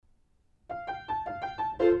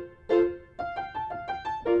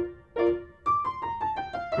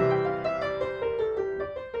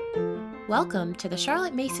Welcome to the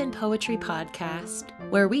Charlotte Mason Poetry Podcast,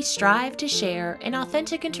 where we strive to share an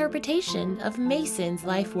authentic interpretation of Mason's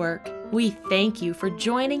life work. We thank you for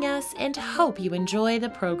joining us and hope you enjoy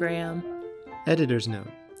the program. Editor's note.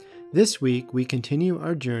 This week we continue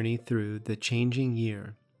our journey through The Changing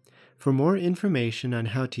Year. For more information on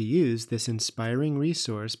how to use this inspiring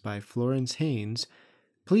resource by Florence Haynes,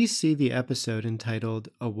 please see the episode entitled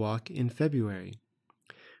A Walk in February.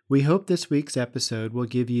 We hope this week's episode will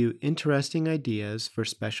give you interesting ideas for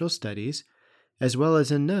special studies, as well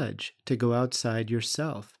as a nudge to go outside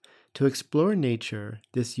yourself to explore nature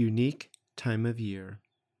this unique time of year.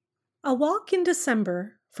 A Walk in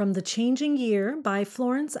December from The Changing Year by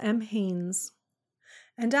Florence M. Haynes.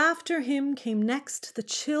 And after him came next the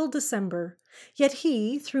chill December, yet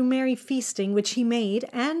he, through merry feasting which he made,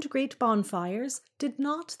 and great bonfires, did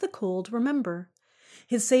not the cold remember.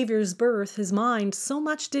 His Saviour's birth his mind so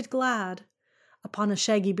much did glad. Upon a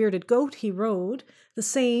shaggy bearded goat he rode, the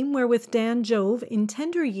same wherewith Dan Jove in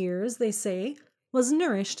tender years, they say, was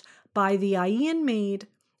nourished by the Aeaean maid,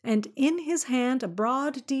 and in his hand a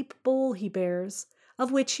broad deep bowl he bears,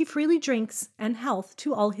 of which he freely drinks, and health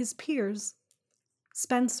to all his peers.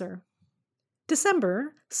 Spenser.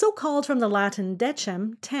 December, so called from the Latin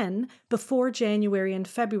decem, 10, before January and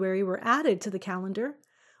February were added to the calendar,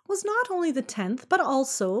 was not only the 10th, but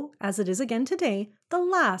also, as it is again today, the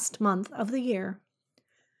last month of the year.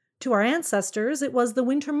 To our ancestors it was the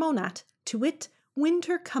winter monat, to wit,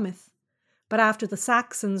 winter cometh. But after the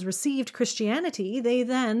Saxons received Christianity, they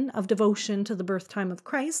then, of devotion to the birth time of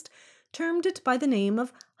Christ, termed it by the name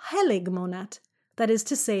of Heilig Monat, that is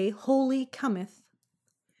to say, Holy Cometh.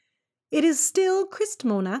 It is still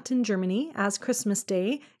Christmonat in Germany, as Christmas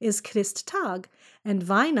Day is Christtag, and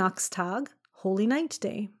Weihnachtstag, Holy Night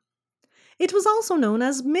Day. It was also known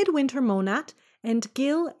as Midwinter Monat and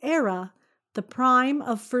Gil Era, the prime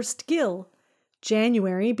of first Gil,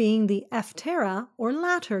 January being the Eftera or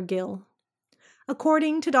latter Gil.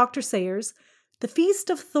 According to Dr. Sayers, the feast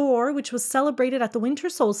of Thor, which was celebrated at the winter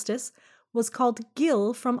solstice, was called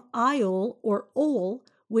Gil from Iol or Ol,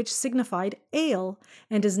 which signified ale,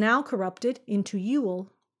 and is now corrupted into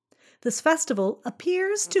Yule. This festival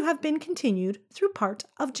appears to have been continued through part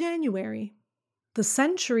of January. The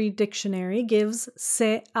Century Dictionary gives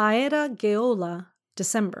Se Aera Geola,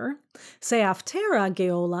 December, Se Aftera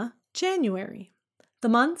Geola, January, the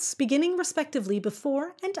months beginning respectively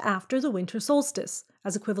before and after the winter solstice,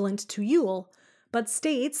 as equivalent to Yule, but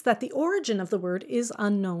states that the origin of the word is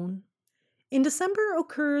unknown. In December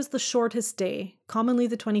occurs the shortest day, commonly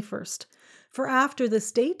the 21st, for after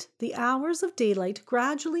this date the hours of daylight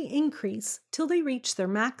gradually increase till they reach their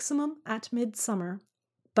maximum at midsummer.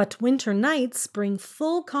 But winter nights bring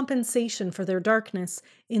full compensation for their darkness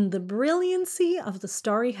in the brilliancy of the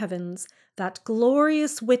starry heavens, that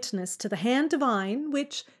glorious witness to the hand divine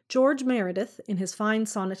which George Meredith, in his fine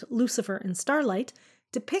sonnet Lucifer and Starlight,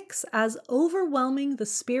 depicts as overwhelming the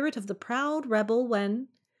spirit of the proud rebel when,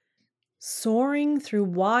 soaring through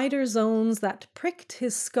wider zones that pricked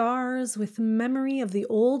his scars with memory of the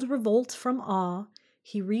old revolt from awe,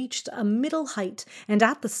 he reached a middle height, and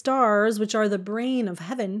at the stars, which are the brain of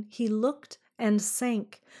heaven, he looked and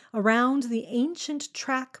sank. Around the ancient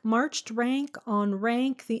track marched rank on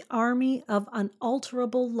rank the army of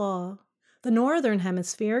unalterable law. The northern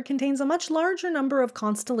hemisphere contains a much larger number of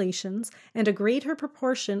constellations and a greater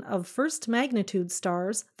proportion of first magnitude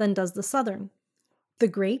stars than does the southern. The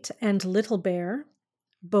Great and Little Bear,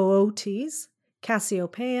 Boötes,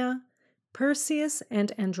 Cassiopeia, Perseus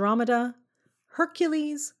and Andromeda,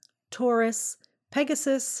 Hercules, Taurus,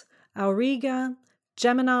 Pegasus, Auriga,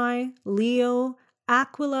 Gemini, Leo,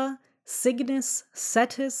 Aquila, Cygnus,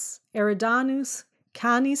 Cetus, Eridanus,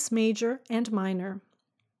 Canis Major and Minor.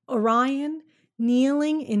 Orion,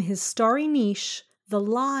 kneeling in his starry niche, the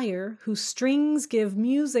lyre whose strings give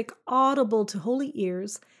music audible to holy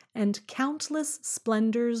ears, and countless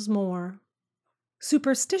splendors more.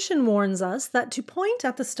 Superstition warns us that to point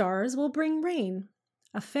at the stars will bring rain,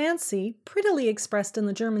 a fancy prettily expressed in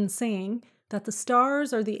the German saying that the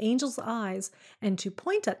stars are the angels' eyes, and to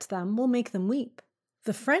point at them will make them weep.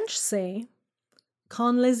 The French say,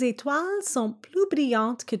 Quand les étoiles sont plus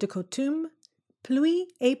brillantes que de coutume, pluie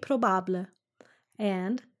est probable,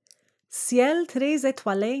 and Ciel très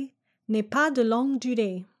étoilé n'est pas de longue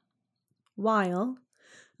durée, while,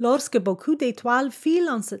 lorsque beaucoup d'étoiles filent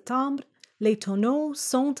en septembre, les tonneaux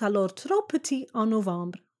sont alors trop petits en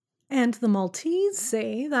novembre. And the Maltese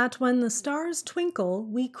say that when the stars twinkle,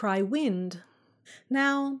 we cry wind.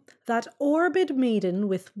 Now, that orbed maiden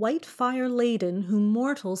with white fire laden, whom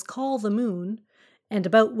mortals call the moon, and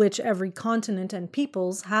about which every continent and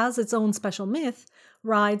peoples has its own special myth,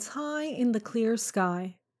 rides high in the clear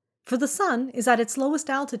sky. For the sun is at its lowest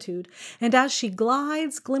altitude, and as she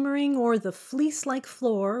glides glimmering o'er the fleece-like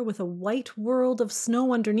floor with a white world of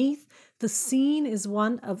snow underneath, the scene is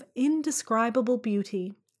one of indescribable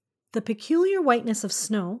beauty. The peculiar whiteness of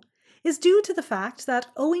snow is due to the fact that,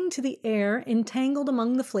 owing to the air entangled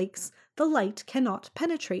among the flakes, the light cannot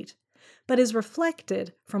penetrate, but is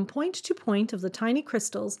reflected from point to point of the tiny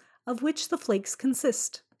crystals of which the flakes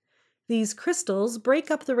consist. These crystals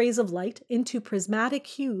break up the rays of light into prismatic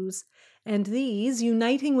hues, and these,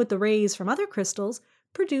 uniting with the rays from other crystals,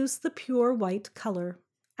 produce the pure white color.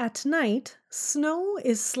 At night, snow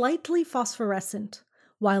is slightly phosphorescent,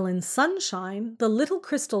 while in sunshine the little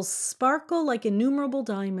crystals sparkle like innumerable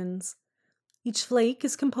diamonds. Each flake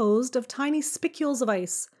is composed of tiny spicules of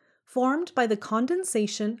ice, formed by the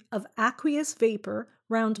condensation of aqueous vapor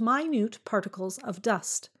round minute particles of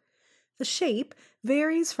dust. The shape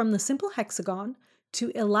varies from the simple hexagon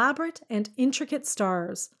to elaborate and intricate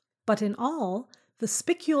stars, but in all, the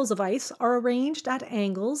spicules of ice are arranged at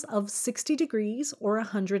angles of 60 degrees or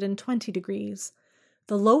 120 degrees.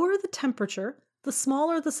 The lower the temperature, the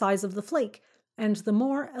smaller the size of the flake, and the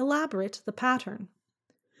more elaborate the pattern.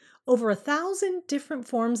 Over 1,000 different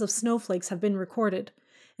forms of snowflakes have been recorded,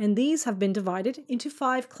 and these have been divided into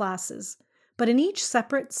 5 classes. But in each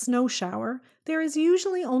separate snow shower, there is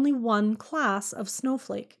usually only one class of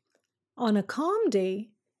snowflake. On a calm day,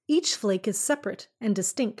 each flake is separate and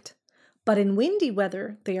distinct, but in windy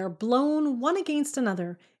weather, they are blown one against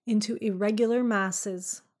another into irregular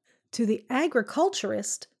masses. To the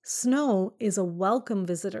agriculturist, snow is a welcome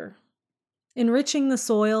visitor, enriching the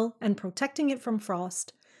soil and protecting it from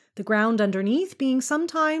frost, the ground underneath being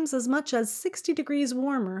sometimes as much as 60 degrees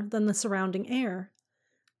warmer than the surrounding air.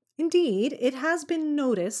 Indeed, it has been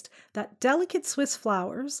noticed that delicate Swiss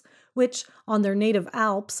flowers, which on their native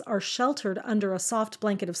Alps are sheltered under a soft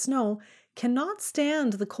blanket of snow, cannot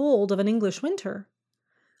stand the cold of an English winter.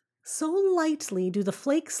 So lightly do the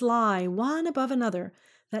flakes lie one above another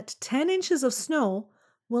that 10 inches of snow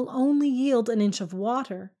will only yield an inch of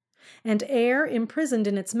water, and air imprisoned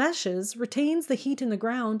in its meshes retains the heat in the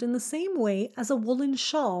ground in the same way as a woolen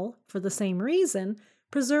shawl, for the same reason,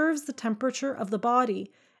 preserves the temperature of the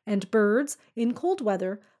body, and birds, in cold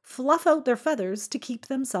weather, fluff out their feathers to keep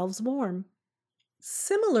themselves warm.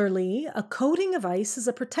 Similarly, a coating of ice is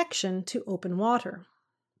a protection to open water.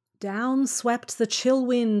 Down swept the chill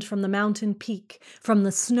wind from the mountain peak, from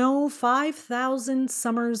the snow 5,000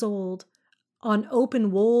 summers old. On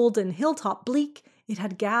open wold and hilltop bleak, it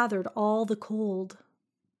had gathered all the cold.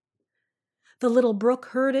 The little brook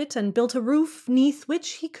heard it and built a roof 'neath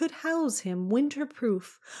which he could house him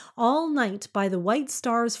winter-proof. All night by the white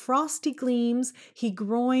star's frosty gleams he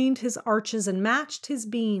groined his arches and matched his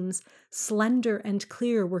beams. Slender and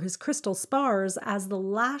clear were his crystal spars as the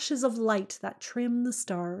lashes of light that trim the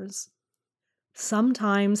stars.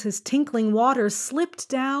 Sometimes his tinkling waters slipped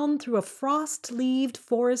down through a frost-leaved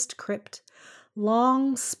forest crypt,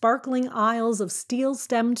 long sparkling aisles of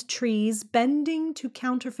steel-stemmed trees bending to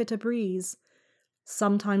counterfeit a breeze.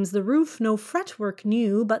 Sometimes the roof no fretwork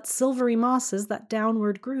knew, but silvery mosses that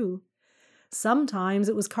downward grew. Sometimes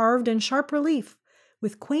it was carved in sharp relief,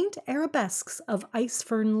 with quaint arabesques of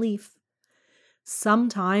ice-fern leaf.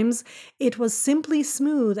 Sometimes it was simply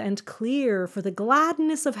smooth and clear for the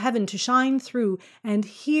gladness of heaven to shine through, and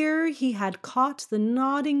here he had caught the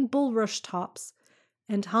nodding bulrush tops,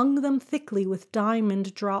 and hung them thickly with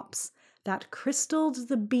diamond drops, that crystalled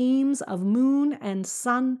the beams of moon and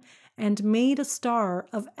sun, and made a star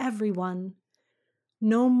of everyone.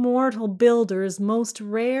 No mortal builder's most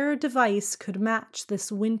rare device could match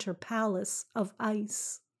this winter palace of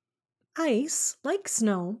ice. Ice, like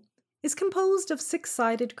snow, is composed of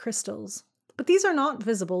 6-sided crystals, but these are not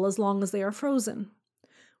visible as long as they are frozen.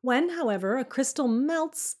 When, however, a crystal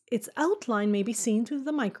melts, its outline may be seen through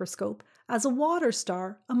the microscope as a water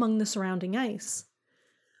star among the surrounding ice.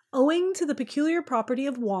 Owing to the peculiar property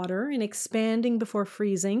of water in expanding before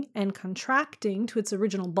freezing and contracting to its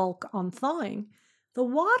original bulk on thawing, the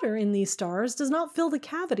water in these stars does not fill the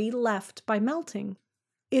cavity left by melting.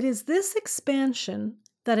 It is this expansion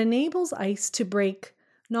that enables ice to break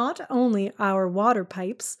not only our water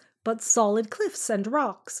pipes, but solid cliffs and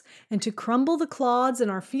rocks, and to crumble the clods in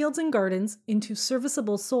our fields and gardens into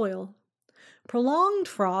serviceable soil. Prolonged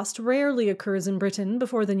frost rarely occurs in Britain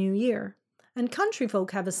before the new year, and country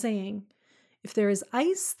folk have a saying, "If there is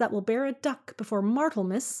ice that will bear a duck before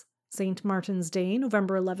Martelmas, St. Martin's Day,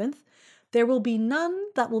 November 11th, there will be none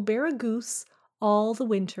that will bear a goose all the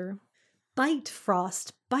winter." Bite,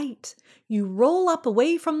 frost, bite! You roll up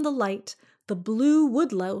away from the light. the blue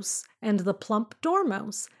woodlouse and the plump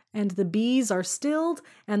dormouse, and the bees are stilled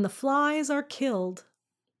and the flies are killed.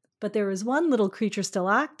 But there is one little creature still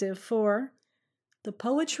active, for the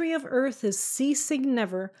poetry of earth is ceasing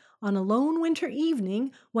never on a lone winter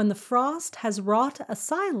evening when the frost has wrought a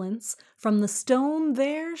silence. From the stone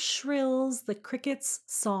there shrills the cricket's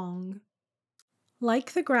song.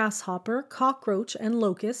 Like the grasshopper, cockroach, and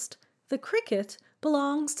locust, the cricket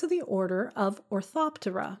belongs to the order of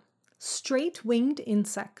Orthoptera, straight-winged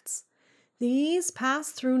insects. These pass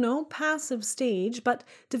through no passive stage, but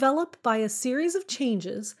develop by a series of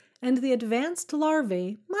changes, and the advanced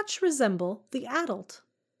larvae much resemble the adult.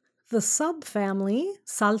 The subfamily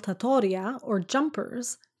Saltatoria, or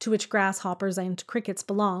jumpers, to which grasshoppers and crickets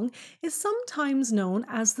belong, is sometimes known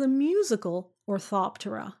as the musical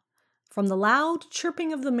Orthoptera, from the loud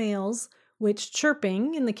chirping of the males, which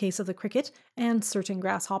chirping, in the case of the cricket and certain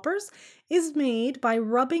grasshoppers, is made by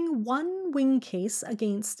rubbing one wing case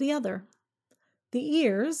against the other. The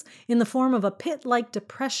ears, in the form of a pit-like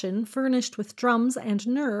depression furnished with drums and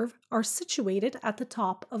nerve, are situated at the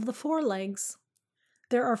top of the forelegs.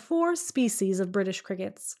 There are 4 species of British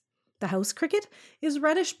crickets. The house cricket is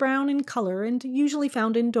reddish-brown in color and usually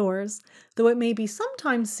found indoors, though it may be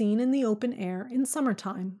sometimes seen in the open air in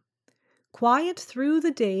summertime. Quiet through the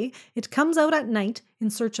day, it comes out at night in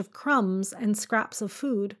search of crumbs and scraps of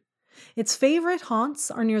food. Its favorite haunts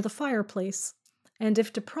are near the fireplace, and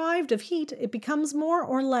if deprived of heat, it becomes more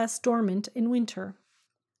or less dormant in winter.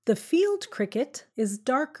 The field cricket is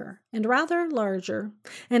darker and rather larger,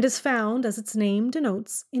 and is found, as its name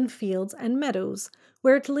denotes, in fields and meadows,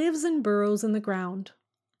 where it lives in burrows in the ground.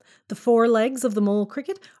 The 4 legs of the mole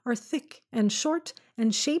cricket are thick and short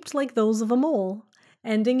and shaped like those of a mole,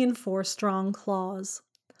 ending in 4 strong claws.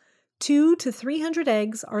 200 to 300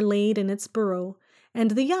 eggs are laid in its burrow,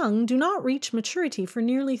 and the young do not reach maturity for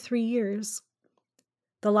nearly 3 years.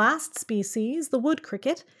 The last species, the wood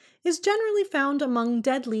cricket, is generally found among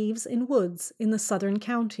dead leaves in woods in the southern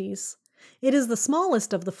counties. It is the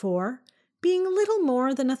smallest of the 4, being little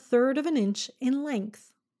more than 1/3 of an inch in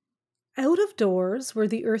length. Out of doors, where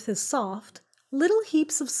the earth is soft, little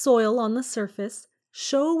heaps of soil on the surface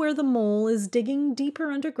show where the mole is digging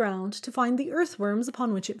deeper underground to find the earthworms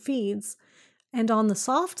upon which it feeds, and on the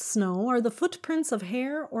soft snow are the footprints of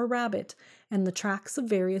hare or rabbit and the tracks of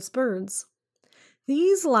various birds.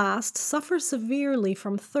 These last suffer severely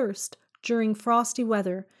from thirst during frosty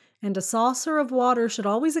weather, and a saucer of water should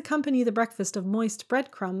always accompany the breakfast of moist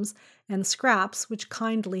breadcrumbs and scraps which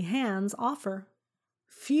kindly hands offer.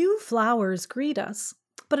 Few flowers greet us,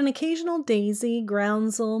 but an occasional daisy,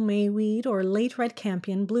 groundsel, mayweed, or late red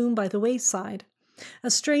campion bloom by the wayside.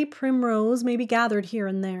 A stray primrose may be gathered here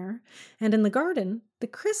and there, and in the garden, the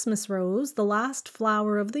Christmas rose, the last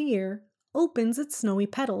flower of the year, opens its snowy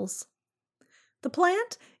petals. The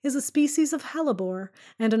plant is a species of hellebore,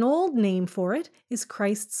 and an old name for it is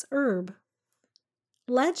Christ's herb.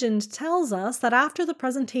 Legend tells us that after the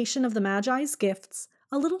presentation of the Magi's gifts,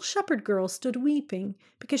 a little shepherd girl stood weeping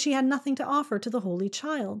because she had nothing to offer to the Holy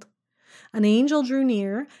Child. An angel drew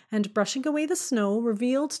near, and brushing away the snow,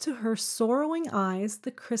 revealed to her sorrowing eyes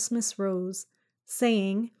the Christmas rose,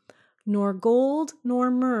 saying, "Nor gold, nor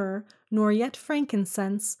myrrh, nor yet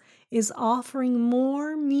frankincense is offering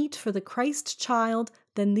more meet for the Christ child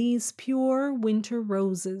than these pure winter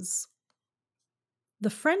roses." The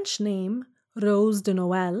French name, Rose de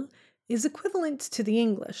Noël, is equivalent to the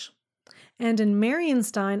English, and in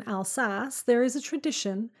Marienstein, Alsace, there is a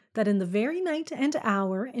tradition that in the very night and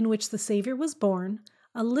hour in which the Saviour was born,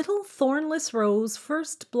 a little thornless rose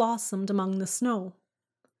first blossomed among the snow.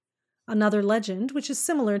 Another legend, which is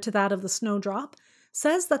similar to that of the snowdrop,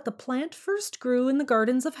 says that the plant first grew in the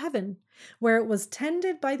gardens of heaven, where it was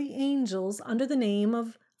tended by the angels under the name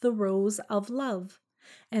of the Rose of Love,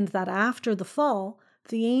 and that after the fall,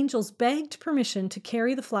 the angels begged permission to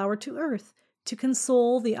carry the flower to earth to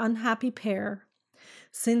console the unhappy pair.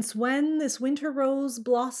 Since when this winter rose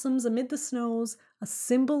blossoms amid the snows, a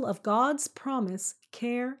symbol of God's promise,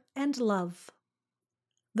 care, and love.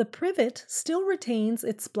 The privet still retains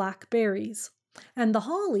its black berries, and the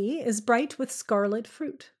holly is bright with scarlet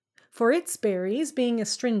fruit, for its berries, being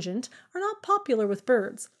astringent, are not popular with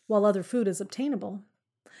birds, while other food is obtainable.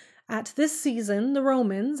 At this season, the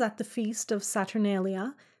Romans, at the feast of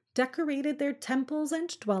Saturnalia, decorated their temples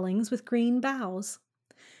and dwellings with green boughs.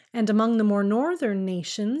 And among the more northern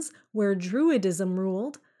nations, where Druidism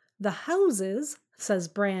ruled, the houses, says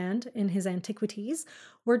Brand in his Antiquities,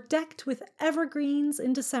 were decked with evergreens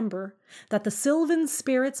in December, that the sylvan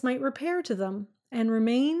spirits might repair to them and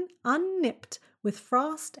remain unnipped with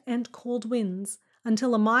frost and cold winds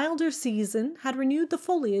until a milder season had renewed the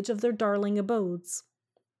foliage of their darling abodes.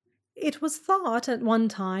 It was thought at one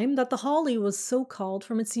time that the holly was so called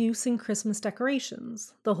from its use in Christmas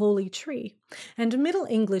decorations, the holy tree, and Middle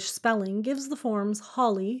English spelling gives the forms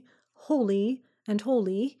holly, holy, and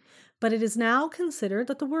holy, but it is now considered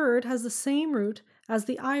that the word has the same root as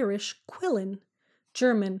the Irish quillin,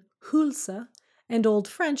 German hulse, and Old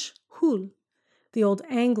French hul. The Old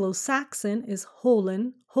Anglo-Saxon is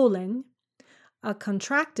holen, holen. A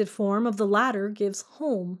contracted form of the latter gives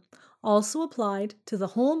holm, also applied to the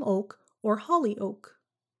holm oak or holly oak.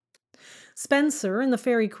 Spenser in the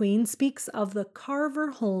Faerie Queene speaks of the carver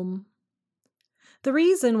holm. The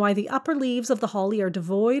reason why the upper leaves of the holly are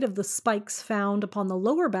devoid of the spikes found upon the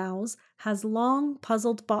lower boughs has long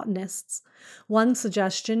puzzled botanists, one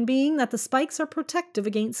suggestion being that the spikes are protective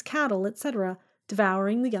against cattle, etc.,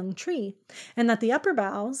 devouring the young tree, and that the upper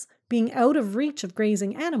boughs, being out of reach of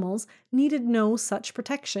grazing animals, needed no such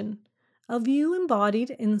protection, a view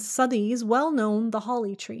embodied in Southey's well-known The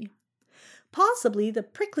Holly Tree. Possibly the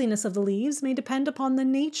prickliness of the leaves may depend upon the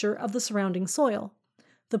nature of the surrounding soil.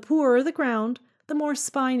 The poorer the ground, the more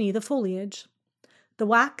spiny the foliage. The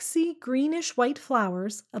waxy greenish-white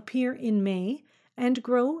flowers appear in May and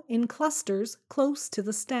grow in clusters close to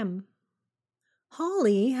the stem.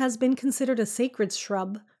 Holly has been considered a sacred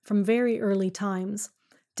shrub from very early times,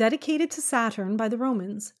 dedicated to Saturn by the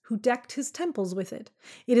Romans, who decked his temples with it.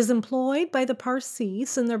 It is employed by the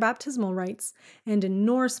Parsees in their baptismal rites, and in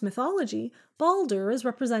Norse mythology, Balder is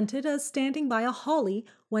represented as standing by a holly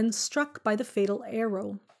when struck by the fatal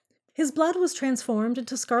arrow. His blood was transformed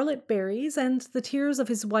into scarlet berries, and the tears of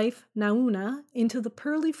his wife Nauna into the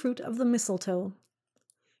pearly fruit of the mistletoe.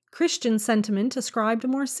 Christian sentiment ascribed a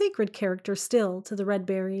more sacred character still to the red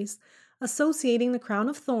berries, associating the crown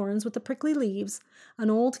of thorns with the prickly leaves. An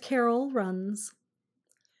old carol runs,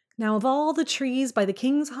 "Now of all the trees by the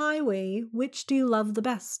king's highway, which do you love the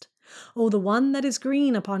best? Oh, the one that is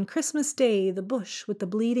green upon Christmas Day, the bush with the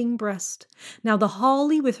bleeding breast. Now the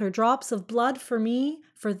holly with her drops of blood for me,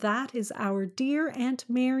 for that is our dear Aunt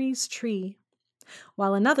Mary's tree."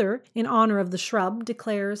 While another, in honor of the shrub,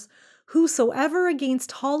 declares, "Whosoever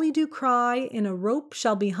against holly do cry, in a rope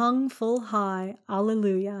shall be hung full high.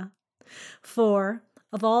 Alleluia. For,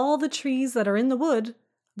 of all the trees that are in the wood,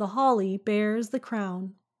 the holly bears the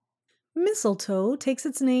crown." Mistletoe takes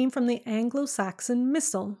its name from the Anglo-Saxon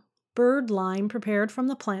mistle, bird lime prepared from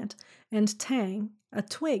the plant, and tang, a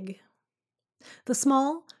twig. The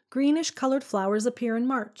small, greenish-colored flowers appear in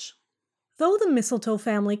March. Though the mistletoe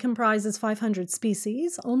family comprises 500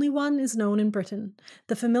 species, only one is known in Britain,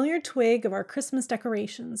 the familiar twig of our Christmas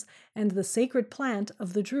decorations and the sacred plant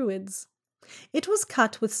of the Druids. It was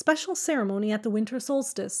cut with special ceremony at the winter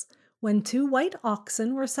solstice, when 2 white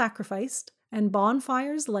oxen were sacrificed and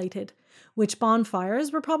bonfires lighted, which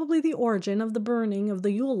bonfires were probably the origin of the burning of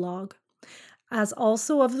the Yule log, as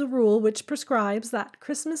also of the rule which prescribes that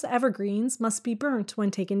Christmas evergreens must be burnt when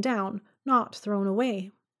taken down, not thrown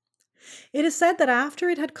away. It is said that after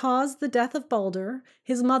it had caused the death of Balder,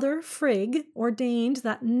 his mother Frigg ordained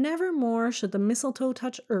that never more should the mistletoe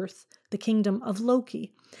touch earth, the kingdom of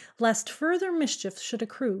Loki, lest further mischief should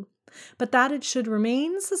accrue, but that it should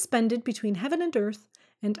remain suspended between heaven and earth,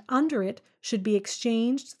 and under it should be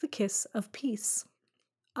exchanged the kiss of peace.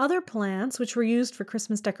 Other plants which were used for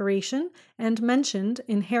Christmas decoration and mentioned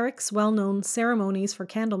in Herrick's well-known Ceremonies for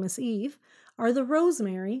Candlemas Eve are the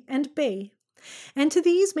rosemary and bay. And to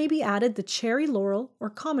these may be added the cherry laurel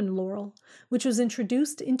or common laurel, which was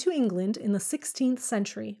introduced into England in the 16th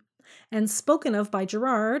century, and spoken of by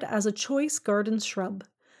Gerard as a choice garden shrub.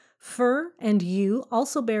 Fir and yew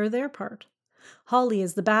also bear their part. Holly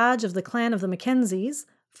is the badge of the clan of the Mackenzies,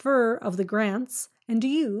 fir of the Grants, and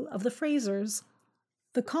yew of the Frasers.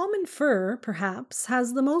 The common fir, perhaps,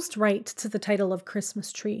 has the most right to the title of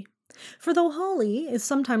Christmas tree. For though holly is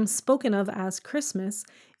sometimes spoken of as Christmas,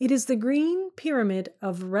 it is the green pyramid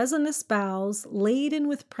of resinous boughs laden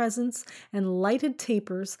with presents and lighted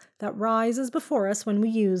tapers that rises before us when we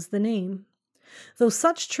use the name. Though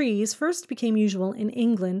such trees first became usual in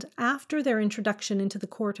England after their introduction into the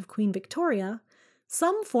court of Queen Victoria,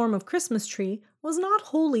 some form of Christmas tree was not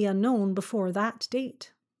wholly unknown before that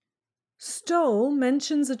date. Stowe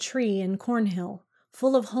mentions a tree in Cornhill,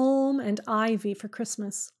 full of holm and ivy for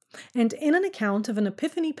Christmas. And in an account of an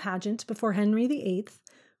Epiphany pageant before Henry VIII,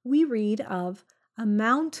 we read of a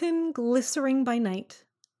mountain glistering by night,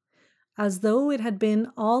 as though it had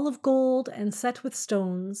been all of gold and set with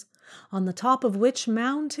stones, on the top of which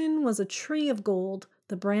mountain was a tree of gold,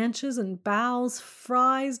 the branches and boughs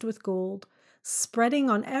friezed with gold, spreading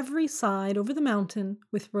on every side over the mountain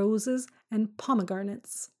with roses and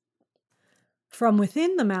pomegranates. From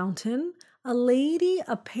within the mountain, a lady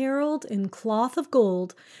apparelled in cloth of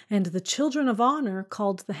gold, and the children of honor,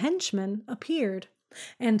 called the henchmen, appeared,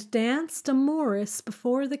 and danced a morris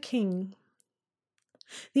before the king.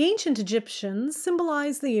 The ancient Egyptians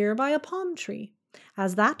symbolized the year by a palm tree,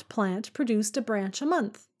 as that plant produced a branch a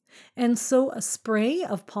month, and so a spray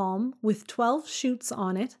of palm with 12 shoots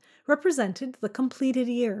on it represented the completed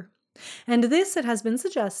year. And this, it has been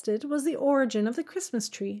suggested, was the origin of the Christmas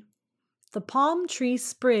tree. The palm tree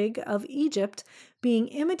sprig of Egypt being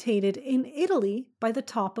imitated in Italy by the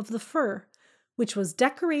top of the fir, which was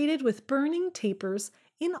decorated with burning tapers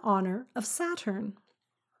in honor of Saturn.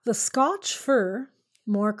 The Scotch fir,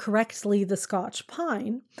 more correctly the Scotch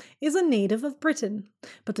pine, is a native of Britain,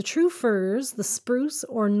 but the true firs, the spruce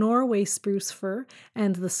or Norway spruce fir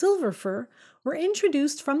and the silver fir, were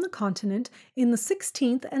introduced from the continent in the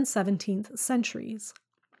 16th and 17th centuries.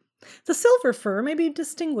 The silver fir may be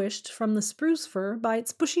distinguished from the spruce fir by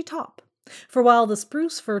its bushy top, for while the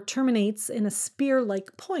spruce fir terminates in a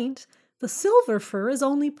spear-like point, the silver fir is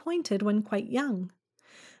only pointed when quite young.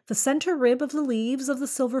 The center rib of the leaves of the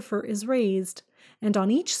silver fir is raised, and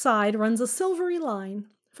on each side runs a silvery line,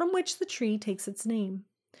 from which the tree takes its name.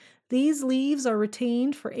 These leaves are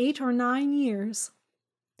retained for 8 or 9 years.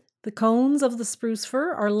 The cones of the spruce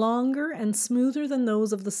fir are longer and smoother than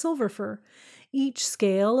those of the silver fir, each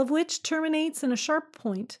scale of which terminates in a sharp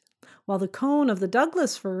point, while the cone of the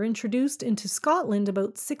Douglas fir, introduced into Scotland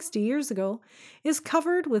about 60 years ago, is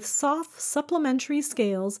covered with soft supplementary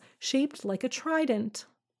scales shaped like a trident.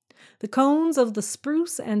 The cones of the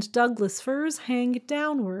spruce and Douglas firs hang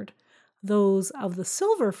downward. Those of the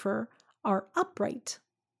silver fir are upright.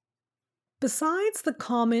 Besides the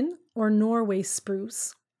common or Norway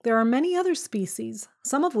spruce, there are many other species,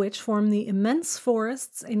 some of which form the immense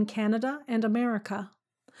forests in Canada and America.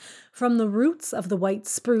 From the roots of the white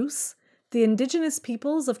spruce, the indigenous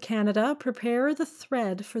peoples of Canada prepare the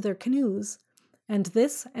thread for their canoes, and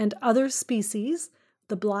this and other species,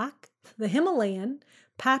 the black, the Himalayan,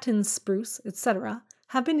 Patton spruce, etc.,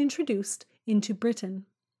 have been introduced into Britain.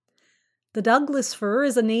 The Douglas fir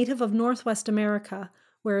is a native of Northwest America,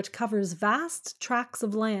 where it covers vast tracts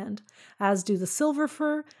of land, as do the silver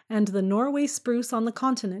fir and the Norway spruce on the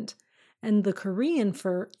continent, and the Korean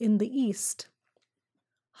fir in the east.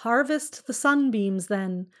 Harvest the sunbeams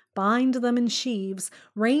then, bind them in sheaves,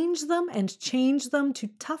 range them and change them to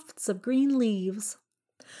tufts of green leaves.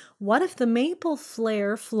 What if the maple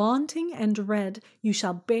flare flaunting and red, you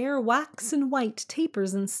shall bear waxen white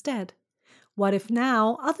tapers instead? What if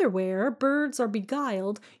now, otherwhere, birds are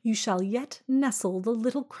beguiled, you shall yet nestle the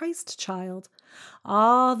little Christ child?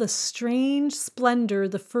 Ah, the strange splendor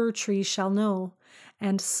the fir tree shall know.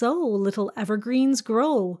 And so, little evergreens,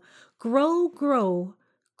 grow, grow, grow,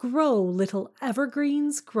 grow, little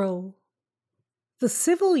evergreens, grow. The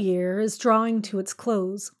civil year is drawing to its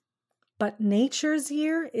close, but nature's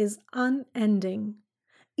year is unending,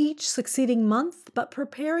 each succeeding month but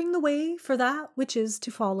preparing the way for that which is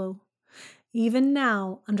to follow. Even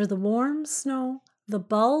now, under the warm snow, the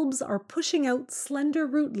bulbs are pushing out slender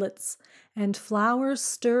rootlets, and flowers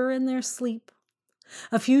stir in their sleep.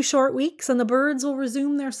 A few short weeks, and the birds will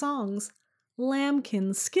resume their songs.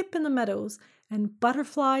 Lambkins skip in the meadows, and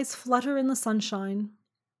butterflies flutter in the sunshine.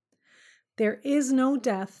 There is no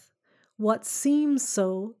death. What seems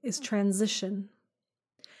so is transition.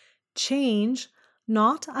 Change,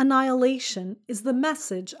 not annihilation, is the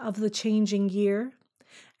message of the changing year.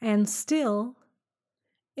 And still,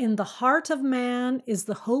 in the heart of man is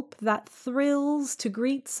the hope that thrills to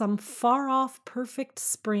greet some far-off perfect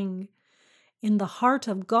spring. In the heart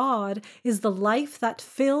of God is the life that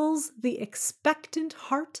fills the expectant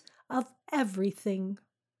heart of everything.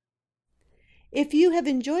 If you have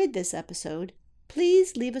enjoyed this episode,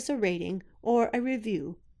 please leave us a rating or a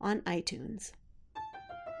review on iTunes.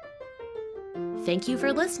 Thank you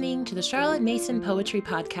for listening to the Charlotte Mason Poetry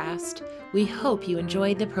Podcast. We hope you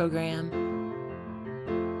enjoyed the program.